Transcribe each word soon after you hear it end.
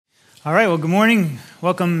All right, well, good morning.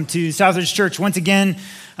 Welcome to Southridge Church once again.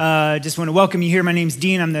 Just want to welcome you here. My name's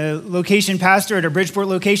Dean. I'm the location pastor at our Bridgeport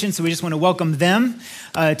location, so we just want to welcome them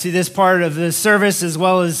to this part of the service, as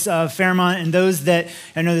well as Fairmont and those that,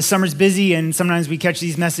 I know the summer's busy and sometimes we catch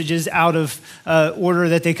these messages out of order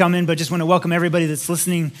that they come in, but just want to welcome everybody that's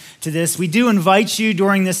listening to this. We do invite you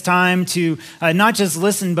during this time to not just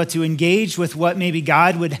listen, but to engage with what maybe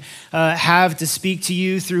God would have to speak to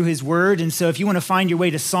you through his word. And so if you want to find your way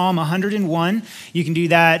to Psalm 101, you can do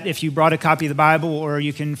that if you brought a copy of the Bible, or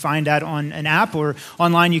you can find that on an app or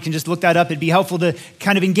online. You can just look that up. It'd be helpful to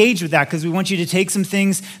kind of engage with that, because we want you to take some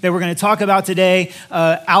things that we're going to talk about today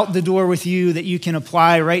out the door with you that you can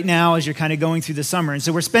apply right now as you're kind of going through the summer. And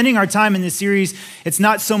so we're spending our time in this series. It's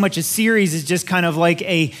not so much a series, it's just kind of like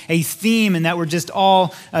a theme, in that we're just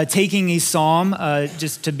all taking a psalm.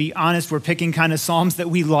 Just to be honest, we're picking kind of psalms that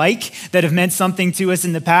we like, that have meant something to us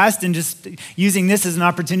in the past, and just using this as an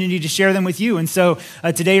opportunity to share them with you. And so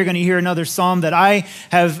today you're going to hear another psalm that I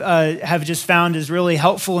have just found is really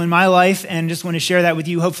helpful in my life, and just want to share that with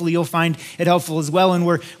you. Hopefully you'll find it helpful as well. And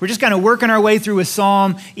we're just kind of working our way through a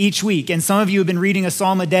psalm each week. And some of you have been reading a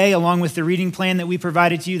psalm a day along with the reading plan that we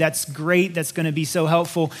provided to you. That's great. That's going to be so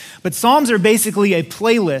helpful. But psalms are basically a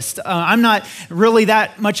playlist. I'm not really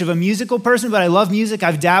that much of a musical person, but I love music.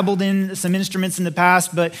 I've dabbled in some instruments in the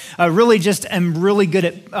past, but really just am really good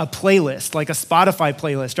at a playlist, like a Spotify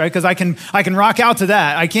playlist, right? Because I can rock out to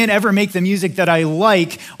that. I can't ever make the music that I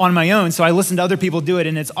like on my own, so I listen to other people do it,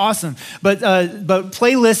 and it's awesome. But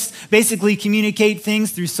playlists basically communicate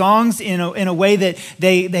things through songs in a way that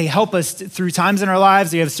they help us through times in our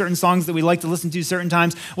lives. We have certain songs that we like to listen to certain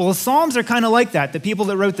times. Well, the Psalms are kind of like that. The people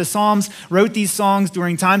that wrote the Psalms wrote these songs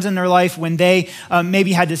during times in their life when they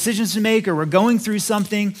maybe had decisions to make or were going through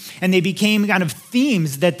something, and they became kind of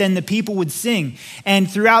themes that then the people would sing.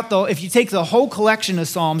 And throughout if you take the whole collection of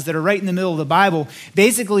Psalms that are right in the middle of the Bible,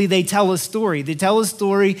 basically they tell a story. They tell a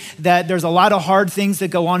story that there's a lot of hard things that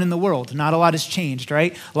go on in the world. Not a lot has changed,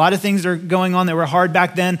 right? A lot of things are going on that were hard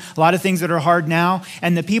back then, a lot of things that are hard now.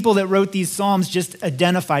 And the people that wrote these Psalms just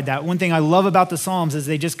identified that. One thing I love about the Psalms is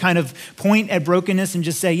they just kind of point at brokenness and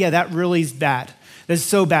just say, yeah, that really is bad. That's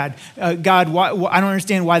so bad. God, why, I don't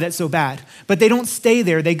understand why that's so bad. But they don't stay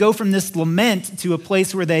there. They go from this lament to a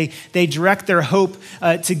place where they direct their hope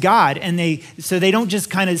to God. And so they don't just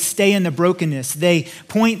kind of stay in the brokenness. They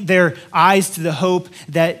point their eyes to the hope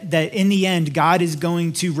that in the end, God is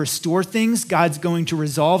going to restore things. God's going to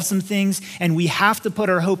resolve some things. And we have to put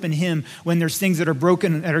our hope in him when there's things that are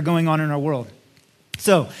broken that are going on in our world.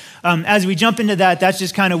 So as we jump into that, that's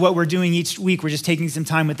just kind of what we're doing each week. We're just taking some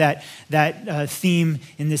time with that theme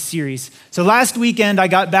in this series. So last weekend, I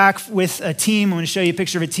got back with a team. I'm going to show you a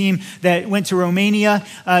picture of a team that went to Romania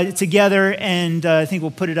together, and I think we'll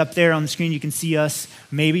put it up there on the screen. You can see us.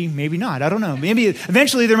 Maybe not. I don't know. Maybe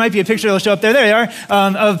eventually there might be a picture that'll show up there. There they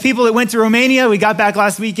are, of people that went to Romania. We got back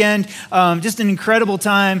last weekend. Just an incredible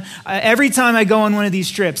time. Every time I go on one of these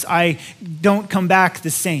trips, I don't come back the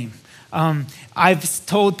same. I've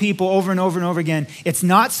told people over and over and over again, it's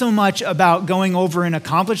not so much about going over and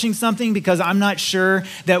accomplishing something, because I'm not sure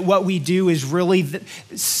that what we do is really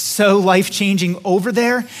so life-changing over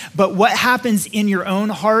there, but what happens in your own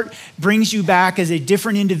heart brings you back as a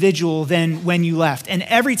different individual than when you left. And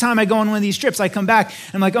every time I go on one of these trips, I come back,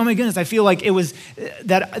 and I'm like, oh my goodness, I feel like it was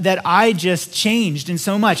that I just changed in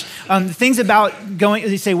so much. Things about going,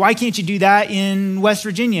 they say, why can't you do that in West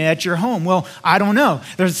Virginia at your home? Well, I don't know.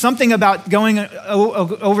 There's something about going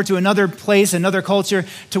over to another place, another culture,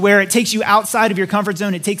 to where it takes you outside of your comfort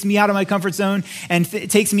zone. It takes me out of my comfort zone, and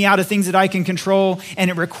it takes me out of things that I can control,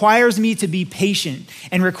 and it requires me to be patient,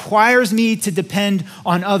 and requires me to depend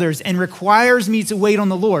on others, and requires me to wait on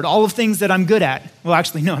the Lord, all of things that I'm good at. Well,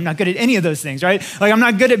 actually, no, I'm not good at any of those things, right? Like, I'm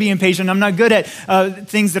not good at being patient. I'm not good at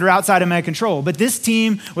things that are outside of my control. But this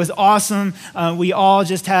team was awesome. We all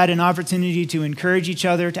just had an opportunity to encourage each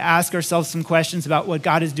other, to ask ourselves some questions about what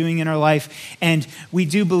God is doing in our life. And we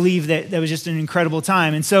do believe that was just an incredible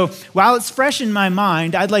time. And so while it's fresh in my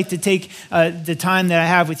mind, I'd like to take the time that I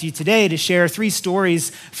have with you today to share 3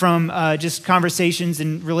 stories from just conversations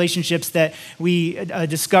and relationships that we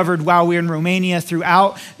discovered while we were in Romania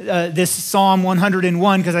throughout this Psalm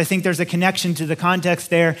 101, because I think there's a connection to the context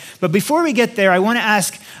there. But before we get there, I want to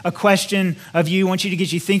ask a question of you. I want you to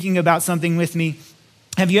get you thinking about something with me.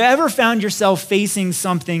 Have you ever found yourself facing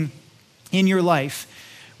something in your life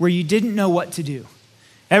where you didn't know what to do?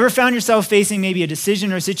 Ever found yourself facing maybe a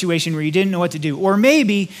decision or a situation where you didn't know what to do? Or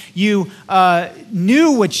maybe you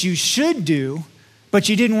knew what you should do, but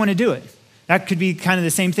you didn't want to do it. That could be kind of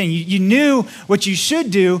the same thing. You knew what you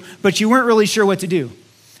should do, but you weren't really sure what to do.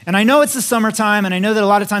 And I know it's the summertime, and I know that a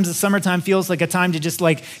lot of times the summertime feels like a time to just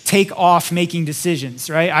like take off making decisions,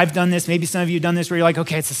 right? I've done this, maybe some of you have done this where you're like,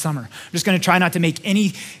 okay, it's the summer. I'm just gonna try not to make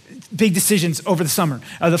any big decisions over the summer.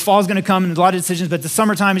 The fall's gonna come and a lot of decisions, but the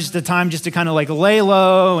summertime is just a time just to kind of like lay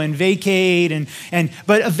low and vacate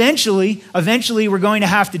but eventually we're going to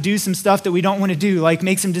have to do some stuff that we don't wanna do, like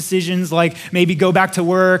make some decisions, like maybe go back to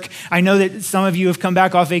work. I know that some of you have come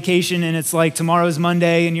back off vacation and it's like tomorrow's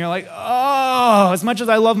Monday and you're like, oh, as much as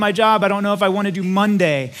I love my job, I don't know if I wanna do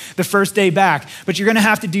Monday, the first day back. But you're gonna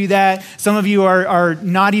have to do that. Some of you are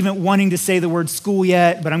not even wanting to say the word school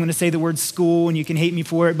yet, but I'm gonna say the word school and you can hate me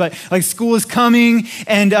for it. But like school is coming,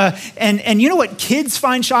 and you know what kids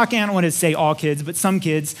find shocking? I don't want to say all kids, but some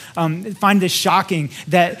kids find this shocking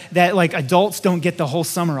that like adults don't get the whole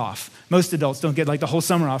summer off. Most adults don't get like the whole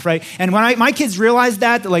summer off, right? And when my kids realized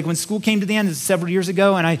that like when school came to the end, this was several years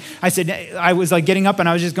ago, and I said, I was like getting up and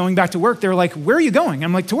I was just going back to work. They were like, where are you going?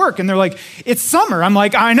 I'm like, to work. And they're like, it's summer. I'm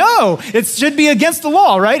like, I know. It should be against the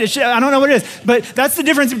law, right? I don't know what it is. But that's the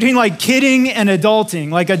difference between like kidding and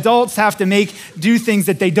adulting. Like adults have to do things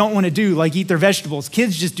that they don't want to do, like eat their vegetables.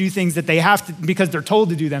 Kids just do things that they have to because they're told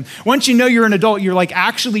to do them. Once you know you're an adult, you're like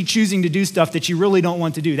actually choosing to do stuff that you really don't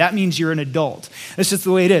want to do. That means you're an adult. That's just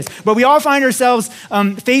the way it is. But we all find ourselves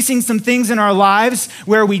facing some things in our lives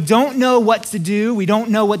where we don't know what to do, we don't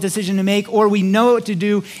know what decision to make, or we know what to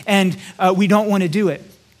do and we don't want to do it.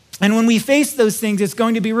 And when we face those things, it's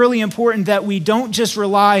going to be really important that we don't just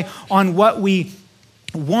rely on what we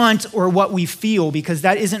want or what we feel, because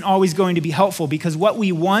that isn't always going to be helpful, because what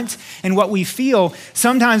we want and what we feel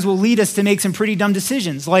sometimes will lead us to make some pretty dumb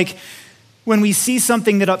decisions. Like when we see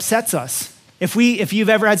something that upsets us. If you've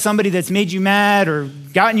ever had somebody that's made you mad or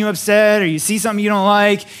gotten you upset, or you see something you don't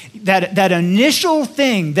like, that initial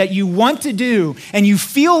thing that you want to do and you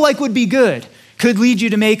feel like would be good could lead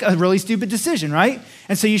you to make a really stupid decision, right?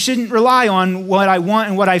 And so you shouldn't rely on what I want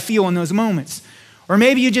and what I feel in those moments. Or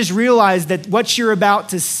maybe you just realize that what you're about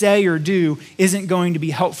to say or do isn't going to be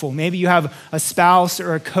helpful. Maybe you have a spouse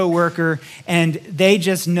or a coworker and they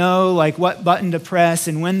just know like what button to press,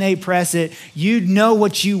 and when they press it, you know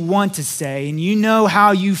what you want to say and you know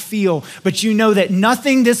how you feel, but you know that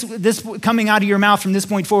nothing this coming out of your mouth from this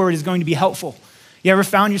point forward is going to be helpful. You ever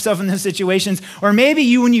found yourself in those situations? Or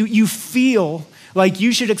maybe when you feel like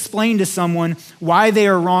you should explain to someone why they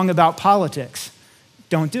are wrong about politics.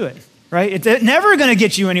 Don't do it. Right? It's never going to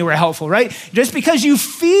get you anywhere helpful, right? Just because you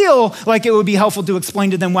feel like it would be helpful to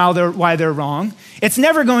explain to them why they're wrong, it's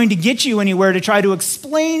never going to get you anywhere to try to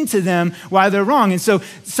explain to them why they're wrong. And so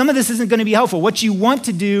some of this isn't going to be helpful. What you want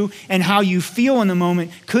to do and how you feel in the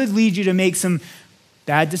moment could lead you to make some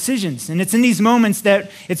bad decisions. And it's in these moments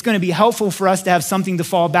that it's going to be helpful for us to have something to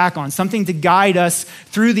fall back on, something to guide us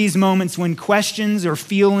through these moments when questions or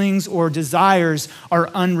feelings or desires are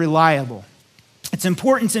unreliable. It's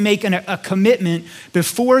important to make a commitment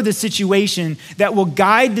before the situation that will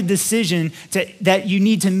guide the decision that you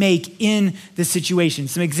need to make in the situation.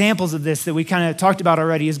 Some examples of this that we kind of talked about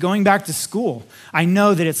already is going back to school. I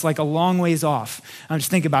know that it's like a long ways off.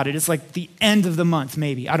 Just think about it. It's like the end of the month,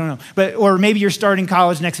 maybe. I don't know. Or maybe you're starting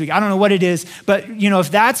college next week. I don't know what it is. But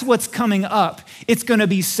if that's what's coming up, it's going to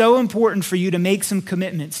be so important for you to make some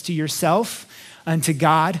commitments to yourself and to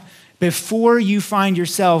God before you find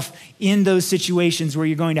yourself in those situations where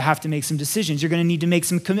you're going to have to make some decisions. You're going to need to make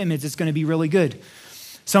some commitments. It's going to be really good.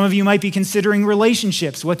 Some of you might be considering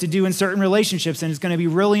relationships, what to do in certain relationships, and it's going to be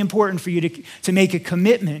really important for you to make a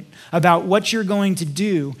commitment about what you're going to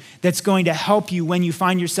do that's going to help you when you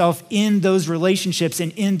find yourself in those relationships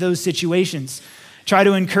and in those situations. Try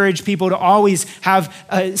to encourage people to always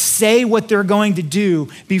say what they're going to do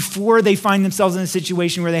before they find themselves in a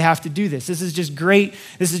situation where they have to do this. This is just great.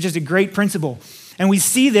 This is just a great principle. And we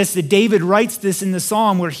see this, that David writes this in the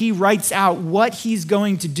Psalm where he writes out what he's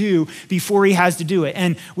going to do before he has to do it.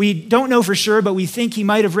 And we don't know for sure, but we think he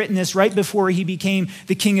might have written this right before he became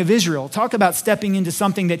the king of Israel. Talk about stepping into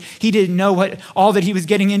something that he didn't know all that he was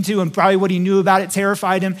getting into, and probably what he knew about it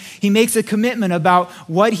terrified him. He makes a commitment about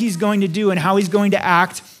what he's going to do and how he's going to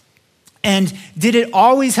act. And did it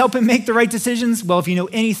always help him make the right decisions? Well, if you know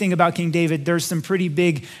anything about King David, there's some pretty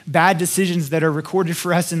big bad decisions that are recorded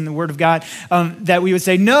for us in the Word of God that we would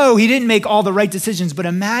say, no, he didn't make all the right decisions. But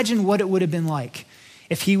imagine what it would have been like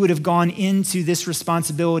if he would have gone into this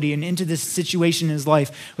responsibility and into this situation in his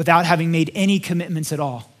life without having made any commitments at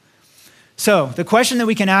all. So the question that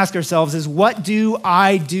we can ask ourselves is, what do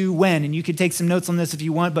I do when? And you could take some notes on this if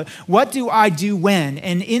you want, but what do I do when?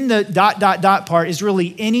 And in the ... part is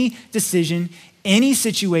really any decision, any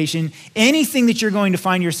situation, anything that you're going to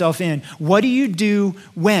find yourself in. What do you do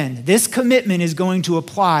when? This commitment is going to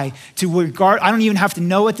apply to regard. I don't even have to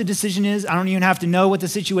know what the decision is. I don't even have to know what the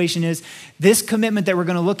situation is. This commitment that we're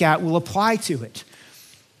going to look at will apply to it.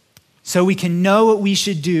 So we can know what we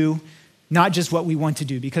should do, not just what we want to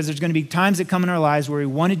do, because there's going to be times that come in our lives where we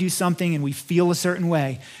want to do something and we feel a certain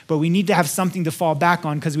way, but we need to have something to fall back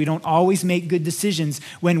on because we don't always make good decisions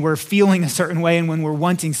when we're feeling a certain way and when we're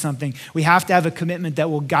wanting something. We have to have a commitment that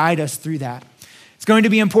will guide us through that. It's going to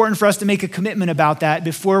be important for us to make a commitment about that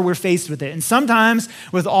before we're faced with it. And sometimes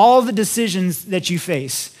with all the decisions that you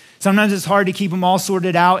face, sometimes it's hard to keep them all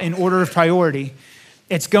sorted out in order of priority.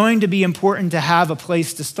 It's going to be important to have a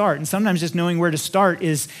place to start. And sometimes just knowing where to start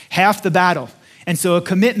is half the battle. And so a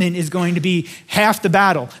commitment is going to be half the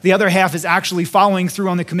battle. The other half is actually following through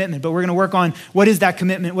on the commitment. But we're going to work on what is that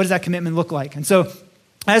commitment? What does that commitment look like? And so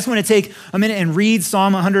I just want to take a minute and read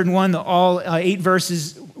Psalm 101, all 8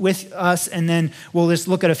 verses with us, and then we'll just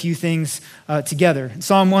look at a few things together.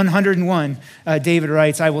 Psalm 101, David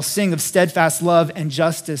writes, I will sing of steadfast love and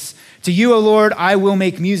justice. To you, O Lord, I will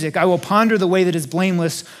make music. I will ponder the way that is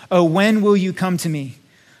blameless. Oh, when will you come to me?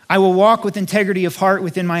 I will walk with integrity of heart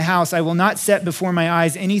within my house. I will not set before my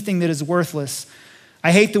eyes anything that is worthless.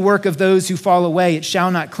 I hate the work of those who fall away. It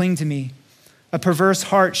shall not cling to me. A perverse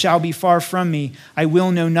heart shall be far from me. I will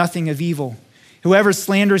know nothing of evil. Whoever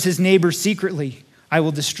slanders his neighbor secretly, I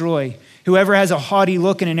will destroy. Whoever has a haughty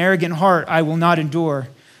look and an arrogant heart, I will not endure.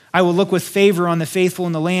 I will look with favor on the faithful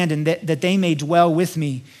in the land, and that they may dwell with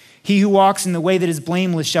me. He who walks in the way that is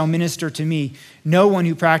blameless shall minister to me. No one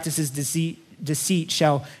who practices deceit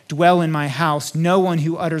shall dwell in my house. No one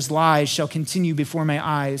who utters lies shall continue before my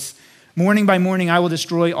eyes. Morning by morning I will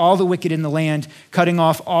destroy all the wicked in the land, cutting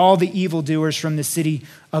off all the evildoers from the city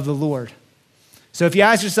of the Lord. So if you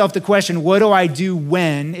ask yourself the question, what do I do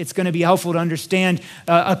when? It's going to be helpful to understand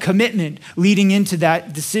a commitment leading into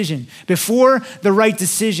that decision. Before the right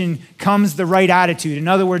decision comes the right attitude. In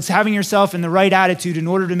other words, having yourself in the right attitude in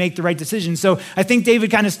order to make the right decision. So I think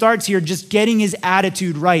David kind of starts here just getting his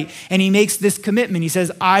attitude right. And he makes this commitment. He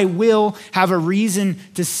says, I will have a reason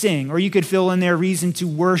to sing. Or you could fill in there reason to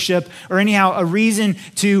worship. Or anyhow, a reason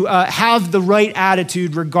to have the right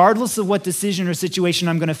attitude regardless of what decision or situation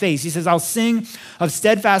I'm going to face. He says, I'll sing of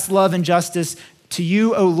steadfast love and justice. To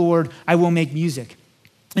you, O Lord, I will make music.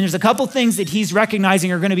 And there's a couple things that he's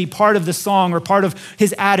recognizing are going to be part of the song or part of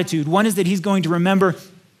his attitude. One is that he's going to remember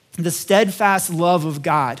the steadfast love of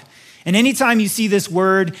God. And anytime you see this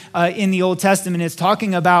word in the Old Testament, it's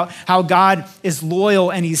talking about how God is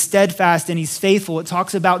loyal and he's steadfast and he's faithful. It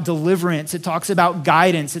talks about deliverance. It talks about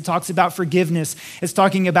guidance. It talks about forgiveness. It's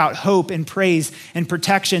talking about hope and praise and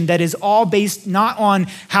protection that is all based not on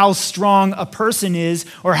how strong a person is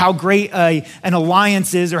or how great an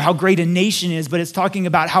alliance is or how great a nation is, but it's talking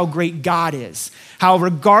about how great God is. How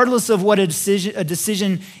regardless of what a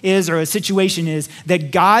decision is or a situation is,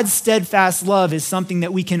 that God's steadfast love is something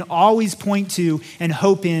that we can always point to and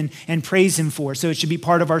hope in and praise him for. So it should be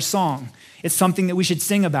part of our song. It's something that we should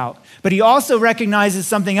sing about. But he also recognizes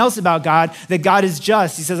something else about God, that God is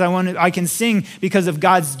just. He says, I can sing because of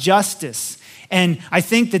God's justice. And I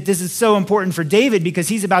think that this is so important for David because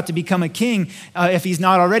he's about to become a king, if he's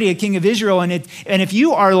not already a king of Israel. And if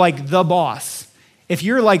you are like the boss, if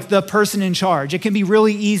you're like the person in charge, it can be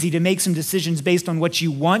really easy to make some decisions based on what you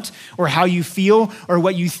want or how you feel or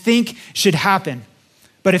what you think should happen.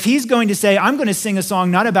 But if he's going to say, I'm going to sing a song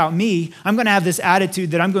not about me, I'm going to have this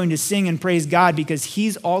attitude that I'm going to sing and praise God because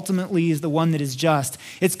he's ultimately is the one that is just.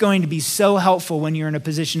 It's going to be so helpful when you're in a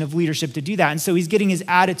position of leadership to do that. And so he's getting his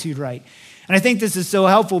attitude right. And I think this is so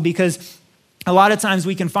helpful because a lot of times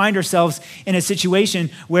we can find ourselves in a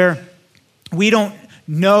situation where we don't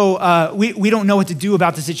know what to do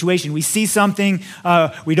about the situation. We see something,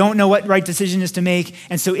 we don't know what right decision is to make.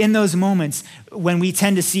 And so in those moments, when we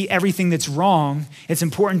tend to see everything that's wrong, it's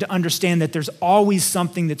important to understand that there's always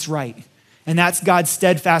something that's right. And that's God's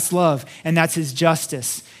steadfast love, and that's his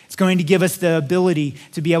justice. It's going to give us the ability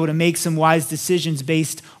to be able to make some wise decisions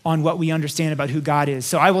based on what we understand about who God is.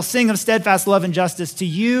 So I will sing of steadfast love and justice. To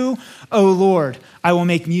you, O Lord, I will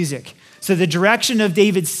make music. So the direction of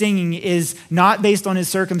David's singing is not based on his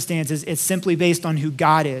circumstances. It's simply based on who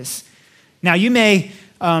God is. Now, you may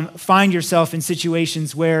find yourself in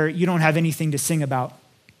situations where you don't have anything to sing about.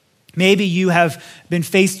 Maybe you have been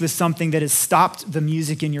faced with something that has stopped the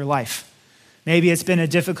music in your life. Maybe it's been a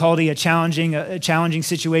difficulty, a challenging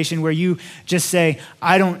situation where you just say,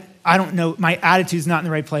 I don't know, my attitude's not in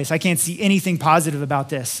the right place. I can't see anything positive about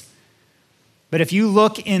this. But if you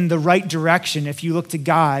look in the right direction, if you look to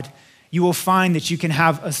God, you will find that you can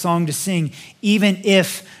have a song to sing, even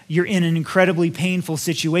if you're in an incredibly painful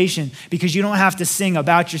situation, because you don't have to sing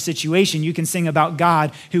about your situation. You can sing about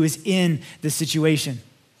God who is in the situation.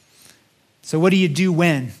 So what do you do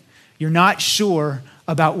when you're not sure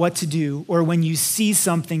about what to do, or when you see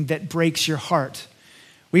something that breaks your heart?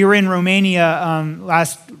 We were in Romania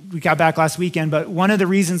we got back last weekend, but one of the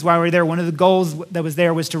reasons why we were there, one of the goals that was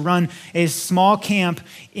there was to run a small camp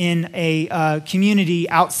in a community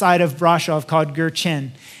outside of Brasov called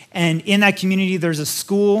Gherchen. And in that community, there's a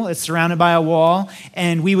school. It's surrounded by a wall.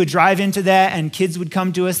 And we would drive into that, and kids would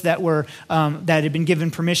come to us that had been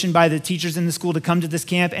given permission by the teachers in the school to come to this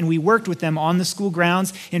camp. And we worked with them on the school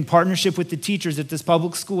grounds in partnership with the teachers at this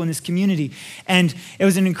public school in this community. And it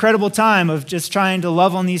was an incredible time of just trying to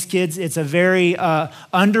love on these kids. It's a very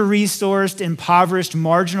under-resourced, impoverished,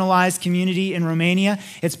 marginalized community in Romania.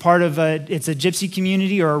 It's it's a gypsy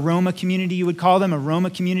community, or a Roma community, you would call them, a Roma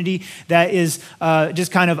community that is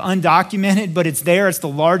just kind of undocumented, but it's there. It's the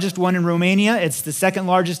largest one in Romania. It's the second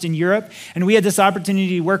largest in Europe. And we had this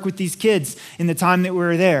opportunity to work with these kids in the time that we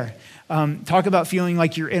were there. Talk about feeling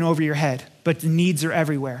like you're in over your head, but the needs are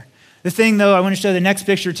everywhere. The thing, though, I want to show the next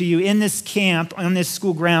picture to you. In this camp, on this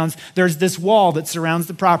school grounds, there's this wall that surrounds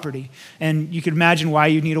the property. And you could imagine why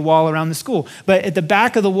you'd need a wall around the school. But at the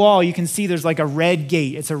back of the wall, you can see there's like a red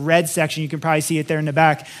gate. It's a red section. You can probably see it there in the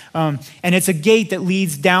back. And it's a gate that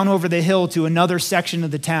leads down over the hill to another section of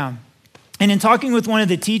the town. And in talking with one of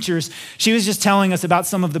the teachers, she was just telling us about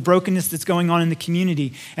some of the brokenness that's going on in the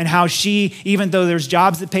community, and how she, even though there's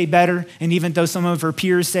jobs that pay better, and even though some of her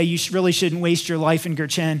peers say you really shouldn't waste your life in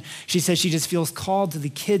Gherchen, she says she just feels called to the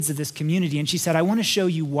kids of this community. And she said, I want to show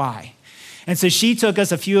you why. And so she took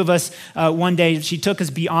us, a few of us, one day, she took us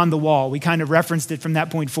beyond the wall. We kind of referenced it from that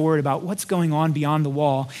point forward about what's going on beyond the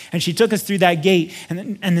wall. And she took us through that gate.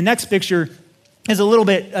 And the next picture is a little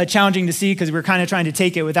bit challenging to see because we're kind of trying to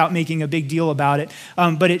take it without making a big deal about it.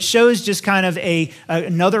 But it shows just kind of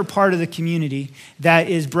another part of the community that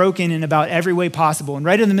is broken in about every way possible. And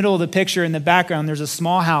right in the middle of the picture in the background, there's a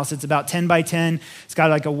small house. It's about 10 by 10. It's got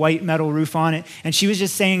like a white metal roof on it. And she was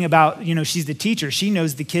just saying about, she's the teacher. She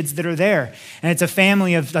knows the kids that are there. And it's a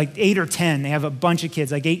family of like 8 or 10. They have a bunch of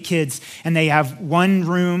kids, like 8 kids. And they have one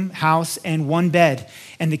room, house, and one bed.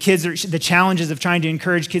 And the kids are the challenges of trying to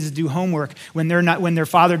encourage kids to do homework when their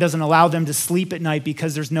father doesn't allow them to sleep at night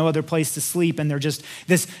because there's no other place to sleep, and they're just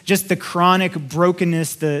the chronic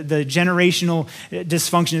brokenness, the generational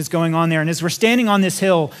dysfunction that's going on there. And as we're standing on this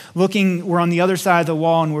hill, we're on the other side of the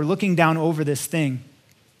wall, and we're looking down over this thing.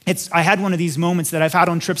 I had one of these moments that I've had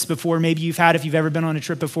on trips before. Maybe you've had if you've ever been on a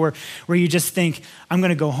trip before, where you just think, I'm going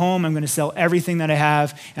to go home, I'm going to sell everything that I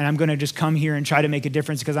have, and I'm going to just come here and try to make a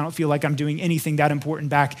difference because I don't feel like I'm doing anything that important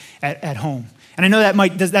back at home. And I know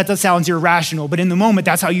that does sound irrational, but in the moment,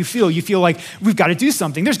 that's how you feel. You feel like we've got to do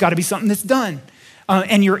something. There's got to be something that's done.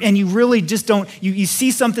 And you really just don't, you see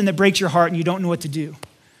something that breaks your heart and you don't know what to do.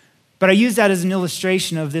 But I use that as an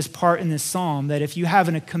illustration of this part in this psalm, that if you have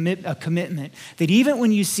a commitment, that even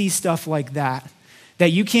when you see stuff like that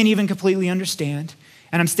you can't even completely understand,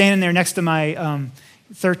 and I'm standing there next to my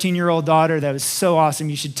 13-year-old daughter that was so awesome.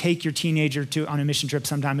 You should take your teenager on a mission trip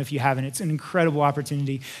sometime if you haven't. It's an incredible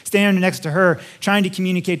opportunity. Standing next to her, trying to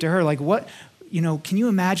communicate to her, like, what, can you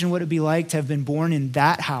imagine what it'd be like to have been born in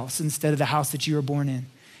that house instead of the house that you were born in?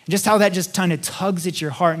 Just how that just kind of tugs at your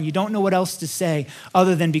heart, and you don't know what else to say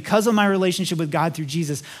other than, because of my relationship with God through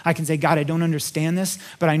Jesus, I can say, God, I don't understand this,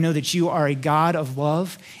 but I know that you are a God of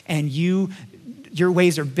love, and your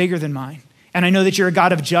ways are bigger than mine. And I know that you're a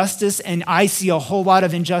God of justice, and I see a whole lot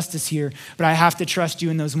of injustice here, but I have to trust you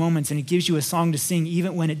in those moments, and it gives you a song to sing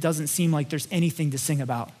even when it doesn't seem like there's anything to sing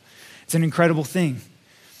about. It's an incredible thing.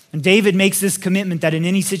 And David makes this commitment that in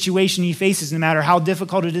any situation he faces, no matter how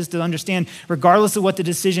difficult it is to understand, regardless of what the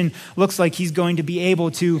decision looks like, he's going to be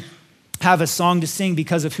able to have a song to sing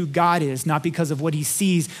because of who God is, not because of what he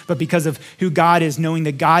sees, but because of who God is, knowing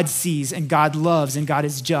that God sees and God loves and God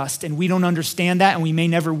is just. And we don't understand that, and we may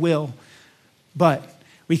never will, but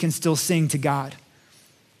we can still sing to God.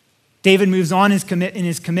 David moves on in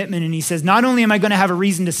his commitment, and he says, not only am I going to have a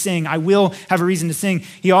reason to sing, I will have a reason to sing.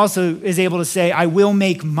 He also is able to say, I will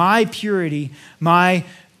make my purity my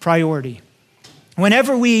priority.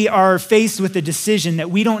 Whenever we are faced with a decision that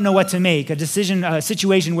we don't know what to make, a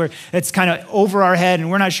situation where it's kind of over our head and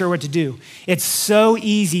we're not sure what to do, it's so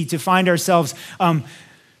easy to find ourselves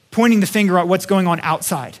pointing the finger at what's going on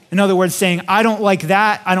outside. In other words, saying, I don't like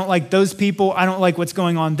that. I don't like those people. I don't like what's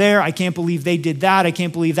going on there. I can't believe they did that. I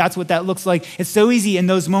can't believe that's what that looks like. It's so easy in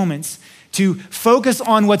those moments to focus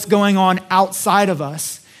on what's going on outside of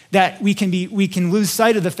us that we can lose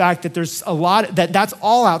sight of the fact that there's a lot, that's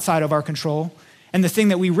all outside of our control. And the thing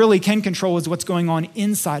that we really can control is what's going on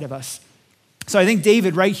inside of us. So I think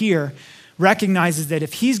David right here recognizes that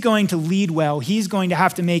if he's going to lead well, he's going to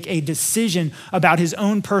have to make a decision about his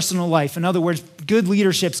own personal life. In other words, good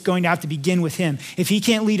leadership's going to have to begin with him. If he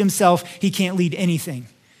can't lead himself, he can't lead anything.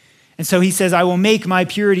 And so he says, I will make my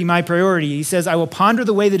purity my priority. He says, I will ponder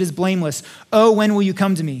the way that is blameless. Oh, when will you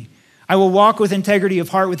come to me? I will walk with integrity of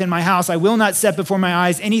heart within my house. I will not set before my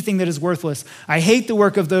eyes anything that is worthless. I hate the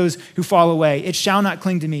work of those who fall away. It shall not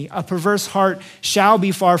cling to me. A perverse heart shall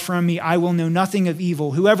be far from me. I will know nothing of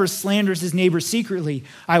evil. Whoever slanders his neighbor secretly,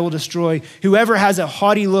 I will destroy. Whoever has a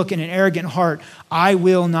haughty look and an arrogant heart, I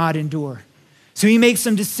will not endure. So he makes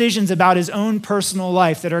some decisions about his own personal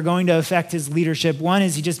life that are going to affect his leadership. One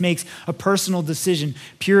is he just makes a personal decision,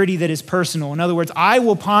 purity that is personal. In other words, I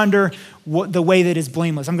will ponder the way that is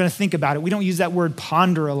blameless. I'm going to think about it. We don't use that word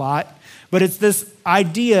ponder a lot, but it's this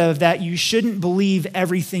idea that you shouldn't believe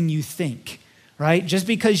everything you think, right? Just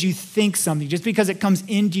because you think something, just because it comes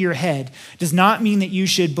into your head, does not mean that you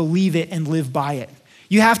should believe it and live by it.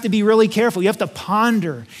 You have to be really careful. You have to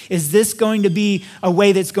ponder, is this going to be a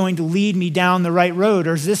way that's going to lead me down the right road?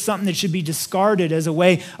 Or is this something that should be discarded as a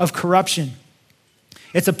way of corruption?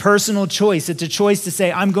 It's a personal choice. It's a choice to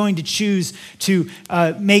say, I'm going to choose to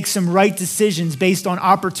make some right decisions based on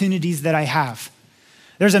opportunities that I have.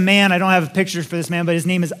 There's a man, I don't have pictures for this man, but his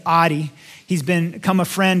name is Adi. He's become a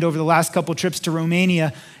friend over the last couple trips to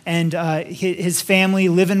Romania, and his family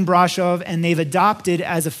live in Brașov, and they've adopted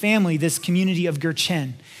as a family this community of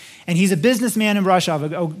Gherceni. And he's a businessman in Brașov,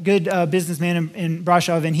 a good businessman in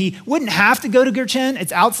Brașov, and he wouldn't have to go to Gherceni.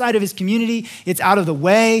 It's outside of his community. It's out of the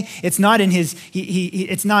way. It's not in his,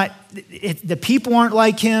 the people aren't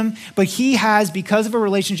like him, but he has, because of a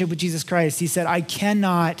relationship with Jesus Christ, he said, I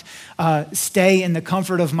cannot stay in the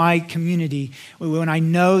comfort of my community when I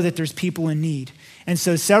know that there's people in need. And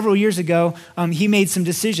so several years ago, he made some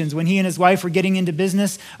decisions when he and his wife were getting into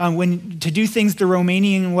business, to do things the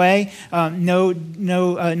Romanian way.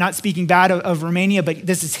 Not speaking bad of Romania, but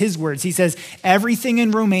this is his words. He says, everything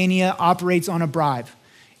in Romania operates on a bribe.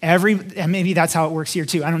 And maybe that's how it works here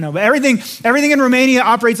too. I don't know. But everything in Romania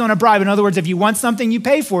operates on a bribe. In other words, if you want something, you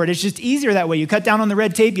pay for it. It's just easier that way. You cut down on the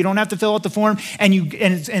red tape. You don't have to fill out the form, and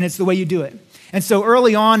it's the way you do it. And so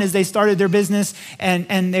early on, as they started their business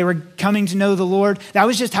and they were coming to know the Lord, that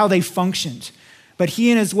was just how they functioned. But he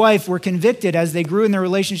and his wife were convicted as they grew in their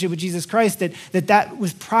relationship with Jesus Christ that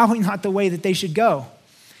was probably not the way that they should go.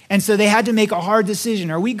 And so they had to make a hard decision.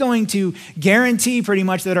 Are we going to guarantee pretty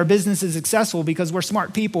much that our business is successful because we're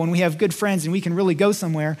smart people and we have good friends and we can really go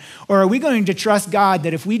somewhere? Or are we going to trust God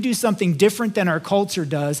that if we do something different than our culture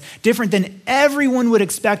does, different than everyone would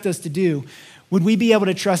expect us to do, would we be able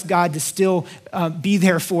to trust God to still be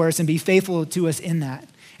there for us and be faithful to us in that?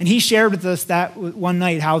 And he shared with us that one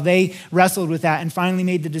night, how they wrestled with that and finally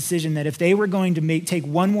made the decision that if they were going to take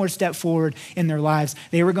one more step forward in their lives,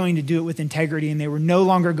 they were going to do it with integrity, and they were no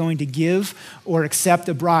longer going to give or accept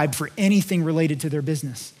a bribe for anything related to their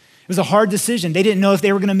business. It was a hard decision. They didn't know if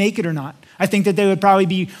they were going to make it or not. I think that they would probably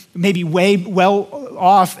be maybe way well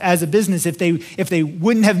off as a business if they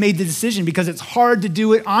wouldn't have made the decision, because it's hard to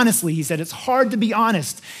do it honestly. He said it's hard to be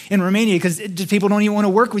honest in Romania because people don't even want to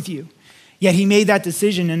work with you. Yet he made that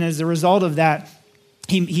decision, and as a result of that,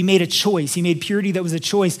 he made a choice. He made purity that was a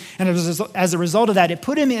choice. And as a result of that, it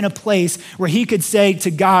put him in a place where he could say to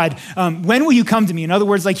God, when will you come to me? In other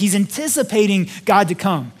words, like he's anticipating God to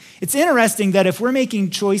come. It's interesting that if we're making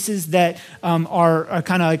choices that are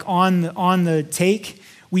kind of like on the take,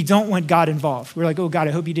 we don't want God involved. We're like, oh God,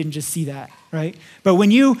 I hope you didn't just see that, right? But when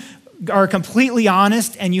you are completely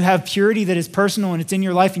honest and you have purity that is personal and it's in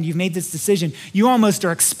your life and you've made this decision, you almost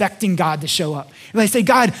are expecting God to show up. And I say,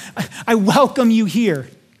 God, I welcome you here.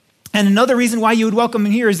 And another reason why you would welcome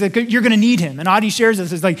him here is that you're going to need him. And Adi shares this.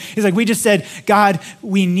 He's like, we just said, God,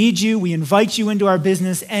 we need you. We invite you into our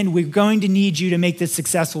business, and we're going to need you to make this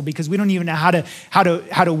successful because we don't even know how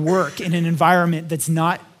to work in an environment that's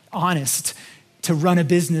not honest, to run a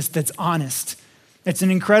business that's honest. It's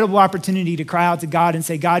an incredible opportunity to cry out to God and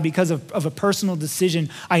say, God, because of a personal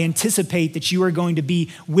decision, I anticipate that you are going to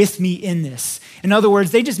be with me in this. In other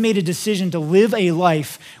words, they just made a decision to live a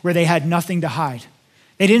life where they had nothing to hide.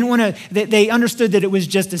 They didn't want to, they understood that it was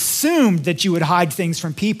just assumed that you would hide things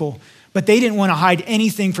from people, but they didn't want to hide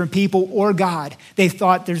anything from people or God. They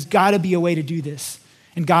thought there's got to be a way to do this.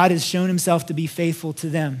 And God has shown himself to be faithful to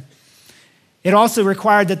them. It also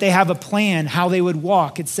required that they have a plan how they would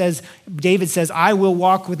walk. It says, David says, I will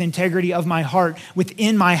walk with integrity of my heart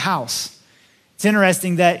within my house. It's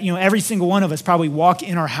interesting that, every single one of us probably walk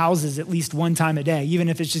in our houses at least one time a day, even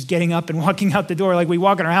if it's just getting up and walking out the door like we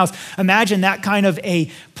walk in our house. Imagine that kind of a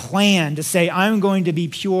plan to say, I'm going to be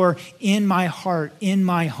pure in my heart, in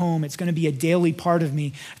my home. It's going to be a daily part of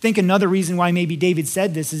me. I think another reason why maybe David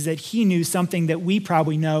said this is that he knew something that we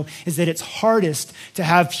probably know, is that it's hardest to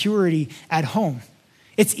have purity at home.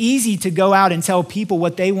 It's easy to go out and tell people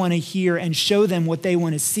what they want to hear and show them what they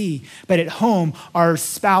want to see. But at home, our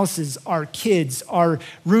spouses, our kids, our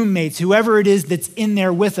roommates, whoever it is that's in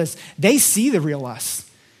there with us, they see the real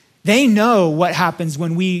us. They know what happens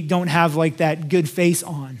when we don't have like that good face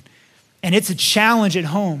on. And it's a challenge at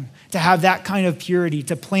home to have that kind of purity,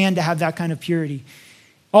 to plan to have that kind of purity.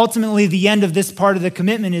 Ultimately, the end of this part of the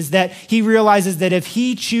commitment is that he realizes that if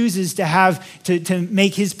he chooses to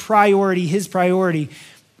make his priority,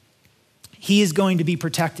 he is going to be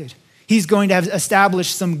protected. He's going to have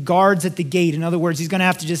established some guards at the gate. In other words, he's going to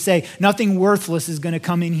have to just say, nothing worthless is going to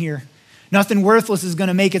come in here. Nothing worthless is going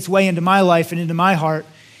to make its way into my life and into my heart.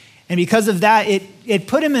 And because of that, it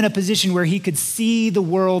put him in a position where he could see the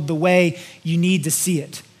world the way you need to see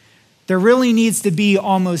it. There really needs to be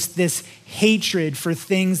almost this hatred for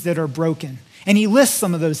things that are broken. And he lists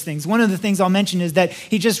some of those things. One of the things I'll mention is that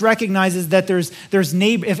he just recognizes that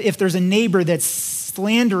if there's a neighbor that's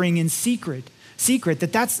slandering in secret,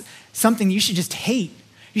 that's something you should just hate.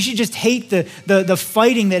 You should just hate the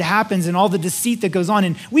fighting that happens and all the deceit that goes on.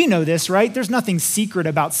 And we know this, right? There's nothing secret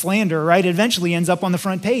about slander, right? It eventually ends up on the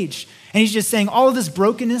front page. And he's just saying all of this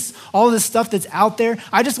brokenness, all of this stuff that's out there,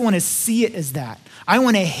 I just want to see it as that. I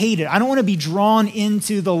want to hate it. I don't want to be drawn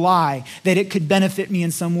into the lie that it could benefit me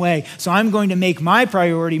in some way. So I'm going to make my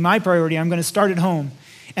priority, I'm going to start at home.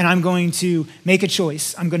 And I'm going to make a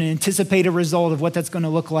choice. I'm going to anticipate a result of what that's going to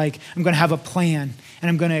look like. I'm going to have a plan. And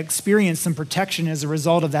I'm going to experience some protection as a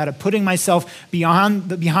result of that, of putting myself behind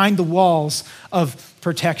the walls of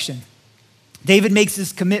protection. David makes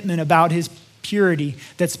this commitment about his purity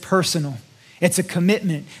that's personal. It's a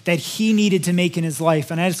commitment that he needed to make in his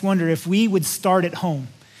life. And I just wonder if we would start at home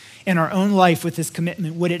in our own life with this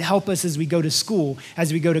commitment. Would it help us as we go to school,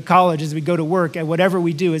 as we go to college, as we go to work, at whatever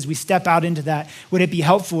we do, as we step out into that? Would it be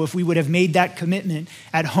helpful if we would have made that commitment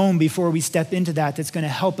at home before we step into that's going to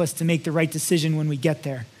help us to make the right decision when we get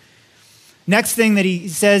there? Next thing that he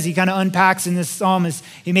says, he kind of unpacks in this psalm, is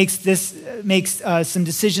he makes some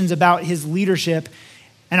decisions about his leadership.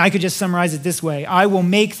 And I could just summarize it this way: I will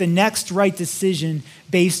make the next right decision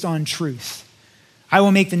based on truth. I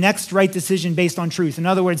will make the next right decision based on truth. In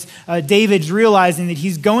other words, David's realizing that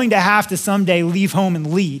he's going to have to someday leave home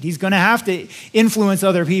and lead. He's going to have to influence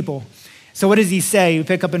other people. So what does he say? We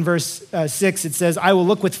pick up in verse 6. It says, I will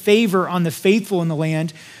look with favor on the faithful in the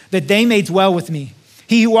land, that they may dwell with me.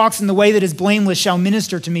 He who walks in the way that is blameless shall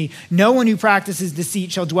minister to me. No one who practices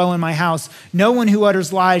deceit shall dwell in my house. No one who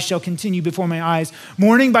utters lies shall continue before my eyes.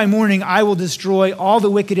 Morning by morning I will destroy all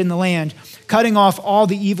the wicked in the land, cutting off all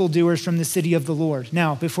the evildoers from the city of the Lord.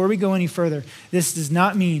 Now, before we go any further, this does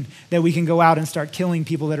not mean that we can go out and start killing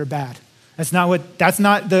people that are bad. That's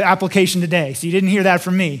not the application today. So you didn't hear that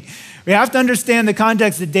from me. We have to understand the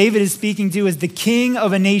context that David is speaking to as the king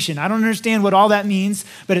of a nation. I don't understand what all that means,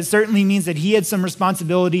 but it certainly means that he had some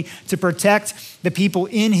responsibility to protect the people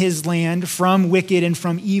in his land from wicked and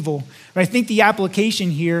from evil. But I think the application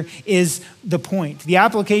here is the point. The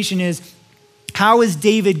application is, how is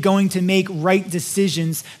David going to make right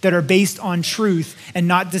decisions that are based on truth and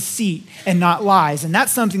not deceit and not lies? And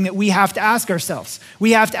that's something that we have to ask ourselves.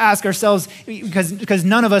 We have to ask ourselves, because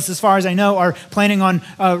none of us, as far as I know, are planning on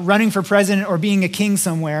running for president or being a king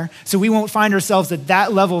somewhere. So we won't find ourselves at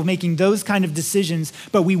that level of making those kind of decisions,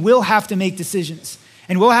 but we will have to make decisions.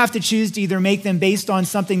 And we'll have to choose to either make them based on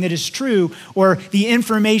something that is true or the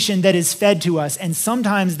information that is fed to us. And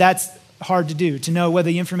sometimes that's hard to do, to know whether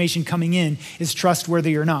the information coming in is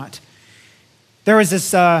trustworthy or not. There was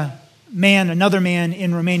this another man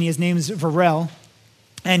in Romania. His name is Varel,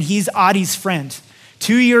 and he's Adi's friend.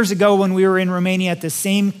 2 years ago when we were in Romania at the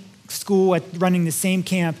same school, running the same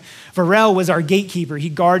camp, Varel was our gatekeeper. He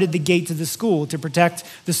guarded the gate to the school to protect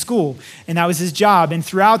the school, and that was his job. And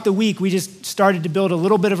throughout the week, we just started to build a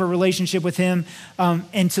little bit of a relationship with him,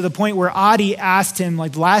 and to the point where Adi asked him,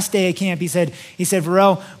 like the last day of camp, he said,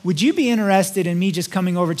 Varel, would you be interested in me just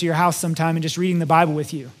coming over to your house sometime and just reading the Bible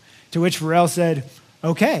with you? To which Varel said,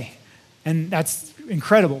 okay. And that's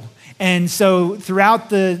incredible. And so throughout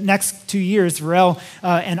the next 2 years, Varel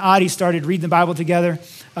and Adi started reading the Bible together.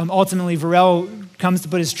 Ultimately, Varel comes to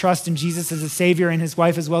put his trust in Jesus as a Savior, and his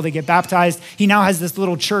wife as well. They get baptized. He now has this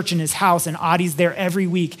little church in his house, and Adi's there every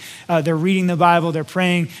week. They're reading the Bible, they're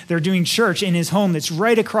praying, they're doing church in his home that's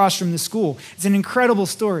right across from the school. It's an incredible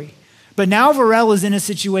story. But now Varel is in a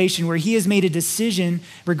situation where he has made a decision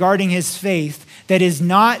regarding his faith that is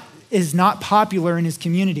not popular in his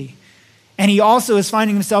community. And he also is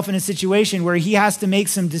finding himself in a situation where he has to make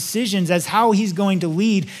some decisions as how he's going to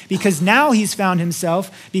lead, because now he's found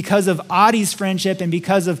himself, because of Adi's friendship and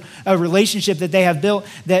because of a relationship that they have built,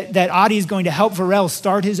 that Adi is going to help Varel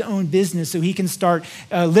start his own business so he can start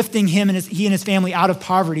lifting he and his family out of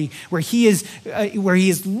poverty, where he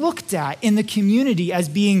is looked at in the community as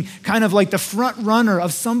being kind of like the front runner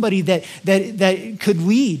of somebody that could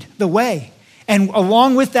lead the way. And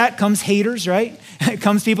along with that comes haters, right? It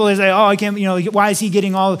comes people that say, oh, I can't, why is he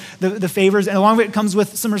getting all the favors? And along with it comes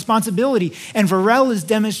with some responsibility. And Varel is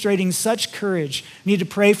demonstrating such courage. We need to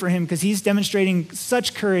pray for him because he's demonstrating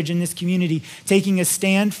such courage in this community, taking a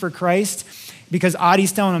stand for Christ, because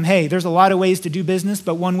Adi's telling him, hey, there's a lot of ways to do business,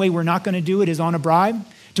 but one way we're not going to do it is on a bribe,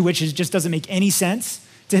 to which it just doesn't make any sense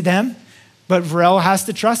to them. But Varel has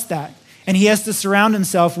to trust that. And he has to surround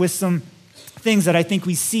himself with some things that I think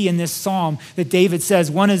we see in this psalm that David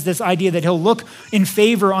says. One is this idea that he'll look in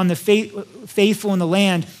favor on the faithful in the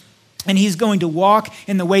land, and he's going to walk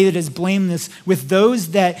in the way that is blameless with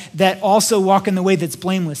those that also walk in the way that's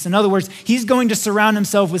blameless. In other words, he's going to surround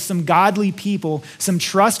himself with some godly people, some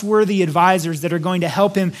trustworthy advisors that are going to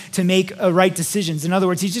help him to make right decisions. In other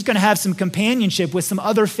words, he's just going to have some companionship with some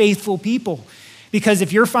other faithful people. Because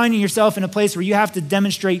if you're finding yourself in a place where you have to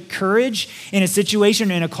demonstrate courage in a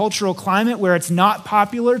situation, in a cultural climate where it's not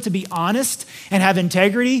popular to be honest and have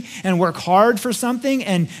integrity and work hard for something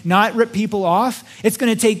and not rip people off, it's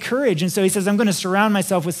going to take courage. And so he says, I'm going to surround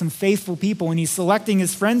myself with some faithful people, and he's selecting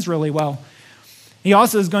his friends really well. He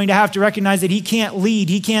also is going to have to recognize that he can't lead.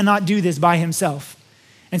 He cannot do this by himself.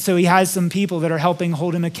 And so he has some people that are helping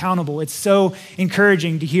hold him accountable. It's so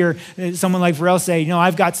encouraging to hear someone like Varel say,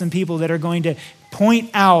 I've got some people that are going to point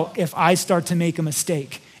out if I start to make a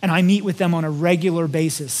mistake, and I meet with them on a regular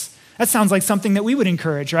basis. That sounds like something that we would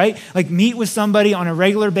encourage, right? Like meet with somebody on a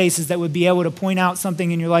regular basis that would be able to point out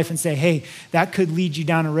something in your life and say, hey, that could lead you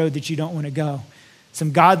down a road that you don't want to go.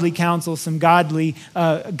 Some godly counsel, some godly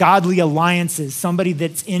alliances, somebody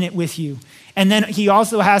that's in it with you. And then he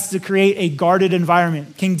also has to create a guarded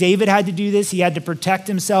environment. King David had to do this. He had to protect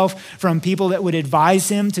himself from people that would advise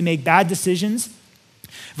him to make bad decisions.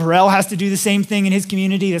 Varel has to do the same thing in his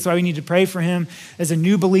community. That's why we need to pray for him as a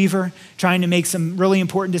new believer, trying to make some really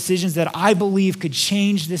important decisions that I believe could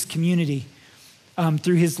change this community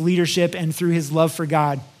through his leadership and through his love for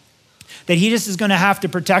God. That he just is going to have to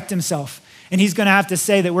protect himself. And he's going to have to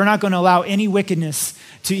say that we're not going to allow any wickedness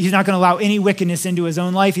he's not going to allow any wickedness into his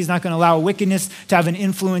own life. He's not going to allow wickedness to have an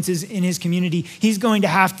influence in his community. He's going to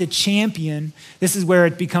have to champion. This is where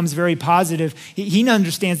it becomes very positive. He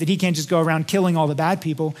understands that he can't just go around killing all the bad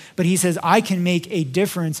people, but he says, I can make a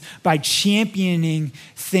difference by championing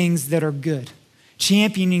things that are good.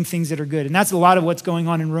 Championing things that are good. And that's a lot of what's going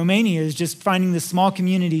on in Romania, is just finding the small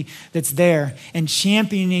community that's there and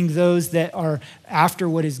championing those that are after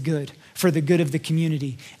what is good, for the good of the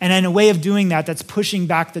community. And in a way of doing that, that's pushing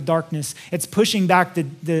back the darkness. It's pushing back the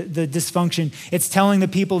dysfunction. It's telling the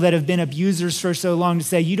people that have been abusers for so long to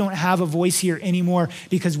say, you don't have a voice here anymore,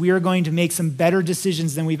 because we are going to make some better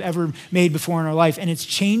decisions than we've ever made before in our life. And it's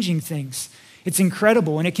changing things. It's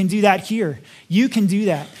incredible. And it can do that here. You can do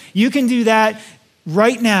that. You can do that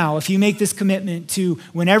right now, if you make this commitment to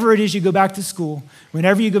whenever it is you go back to school,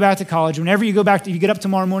 whenever you go back to college, whenever you get up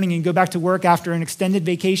tomorrow morning and go back to work after an extended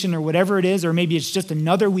vacation or whatever it is, or maybe it's just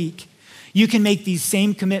another week, you can make these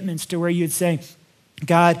same commitments to where you'd say,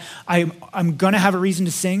 God, I'm going to have a reason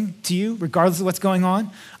to sing to you regardless of what's going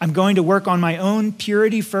on. I'm going to work on my own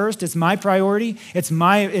purity first. It's my priority.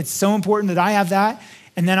 It's so important that I have that.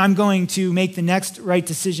 And then I'm going to make the next right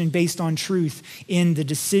decision based on truth in the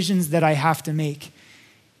decisions that I have to make.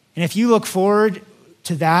 And if you look forward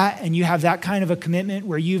to that and you have that kind of a commitment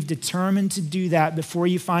where you've determined to do that before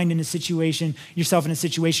you find yourself in a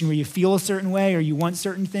situation where you feel a certain way or you want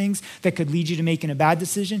certain things that could lead you to making a bad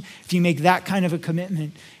decision, if you make that kind of a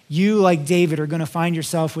commitment, you, like David, are going to find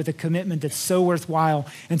yourself with a commitment that's so worthwhile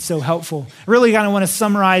and so helpful. I really kind of want to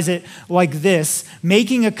summarize it like this.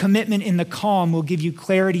 Making a commitment in the calm will give you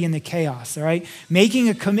clarity in the chaos, all right? Making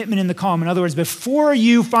a commitment in the calm. In other words, before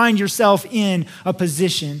you find yourself in a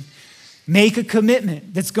position, make a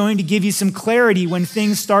commitment that's going to give you some clarity when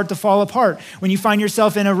things start to fall apart. When you find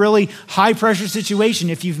yourself in a really high-pressure situation,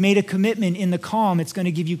 if you've made a commitment in the calm, it's going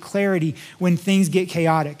to give you clarity when things get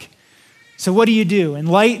chaotic. So what do you do? In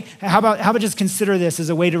light, how about just consider this as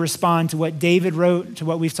a way to respond to what David wrote, to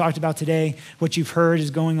what we've talked about today, what you've heard is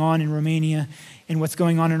going on in Romania, and what's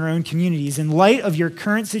going on in our own communities. In light of your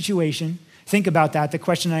current situation, think about that, the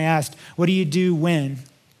question I asked, what do you do when?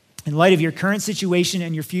 In light of your current situation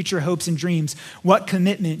and your future hopes and dreams, what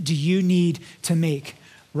commitment do you need to make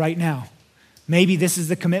right now? Maybe this is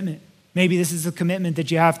the commitment. Maybe this is the commitment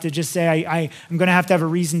that you have to just say, I'm going to have a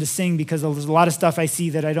reason to sing because there's a lot of stuff I see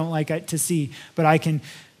that I don't like to see, but I can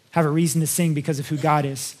have a reason to sing because of who God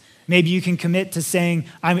is. Maybe you can commit to saying,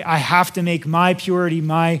 I have to make my purity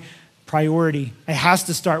my priority. It has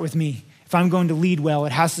to start with me. If I'm going to lead well,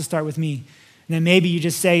 it has to start with me. And then maybe you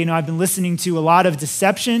just say, I've been listening to a lot of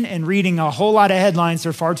deception and reading a whole lot of headlines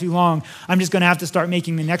for far too long. I'm just going to have to start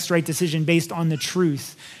making the next right decision based on the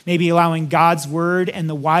truth. Maybe allowing God's word and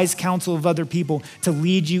the wise counsel of other people to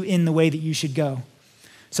lead you in the way that you should go.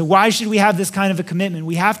 So why should we have this kind of a commitment?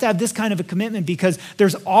 We have to have this kind of a commitment because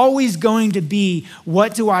there's always going to be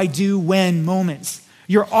what do I do when moments.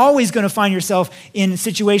 You're always going to find yourself in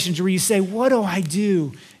situations where you say, what do I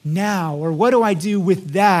do now? Or what do I do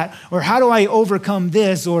with that? Or how do I overcome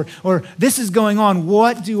this? Or this is going on.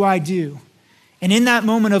 What do I do? And in that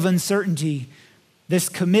moment of uncertainty, this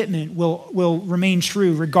commitment will remain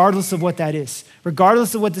true regardless of what that is.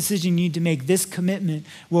 Regardless of what decision you need to make, this commitment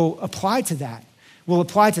will apply to that.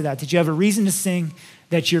 That you have a reason to sing,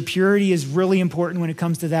 that your purity is really important when it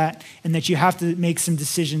comes to that, and that you have to make some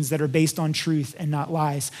decisions that are based on truth and not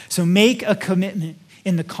lies. So make a commitment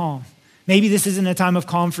in the calm. Maybe this isn't a time of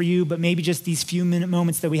calm for you, but maybe just these few minute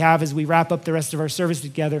moments that we have as we wrap up the rest of our service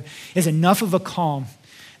together is enough of a calm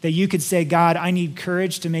that you could say, God, I need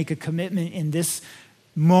courage to make a commitment in this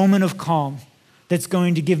moment of calm that's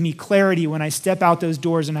going to give me clarity when I step out those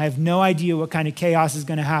doors and I have no idea what kind of chaos is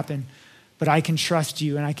going to happen, but I can trust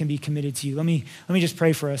you and I can be committed to you. Let me just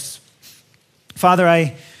pray for us. Father,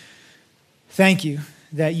 I thank you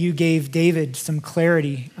that you gave David some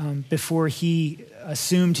clarity before he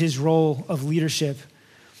assumed his role of leadership,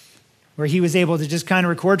 where he was able to just kind of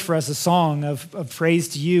record for us a song of praise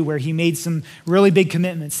to you, where he made some really big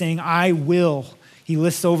commitments saying, I will. He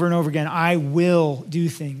lists over and over again, I will do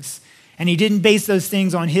things. And he didn't base those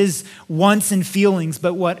things on his wants and feelings,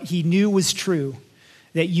 but what he knew was true,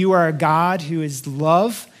 that you are a God who is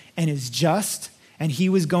love and is just, and he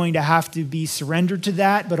was going to have to be surrendered to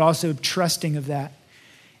that, but also trusting of that.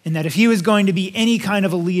 And that if he was going to be any kind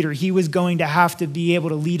of a leader, he was going to have to be able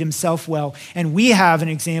to lead himself well. And we have an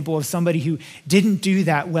example of somebody who didn't do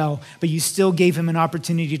that well, but you still gave him an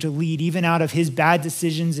opportunity to lead, even out of his bad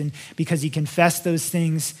decisions, and because he confessed those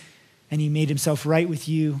things and he made himself right with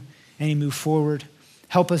you and he moved forward.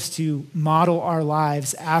 Help us to model our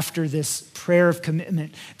lives after this prayer of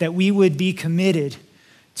commitment, that we would be committed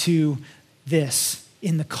to this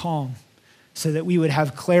in the calm, so that we would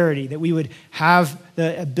have clarity, that we would have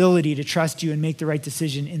the ability to trust you and make the right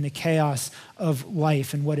decision in the chaos of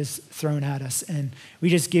life and what is thrown at us. And we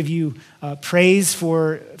just give you praise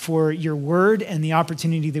for your word and the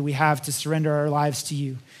opportunity that we have to surrender our lives to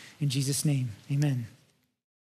you. In Jesus' name, amen.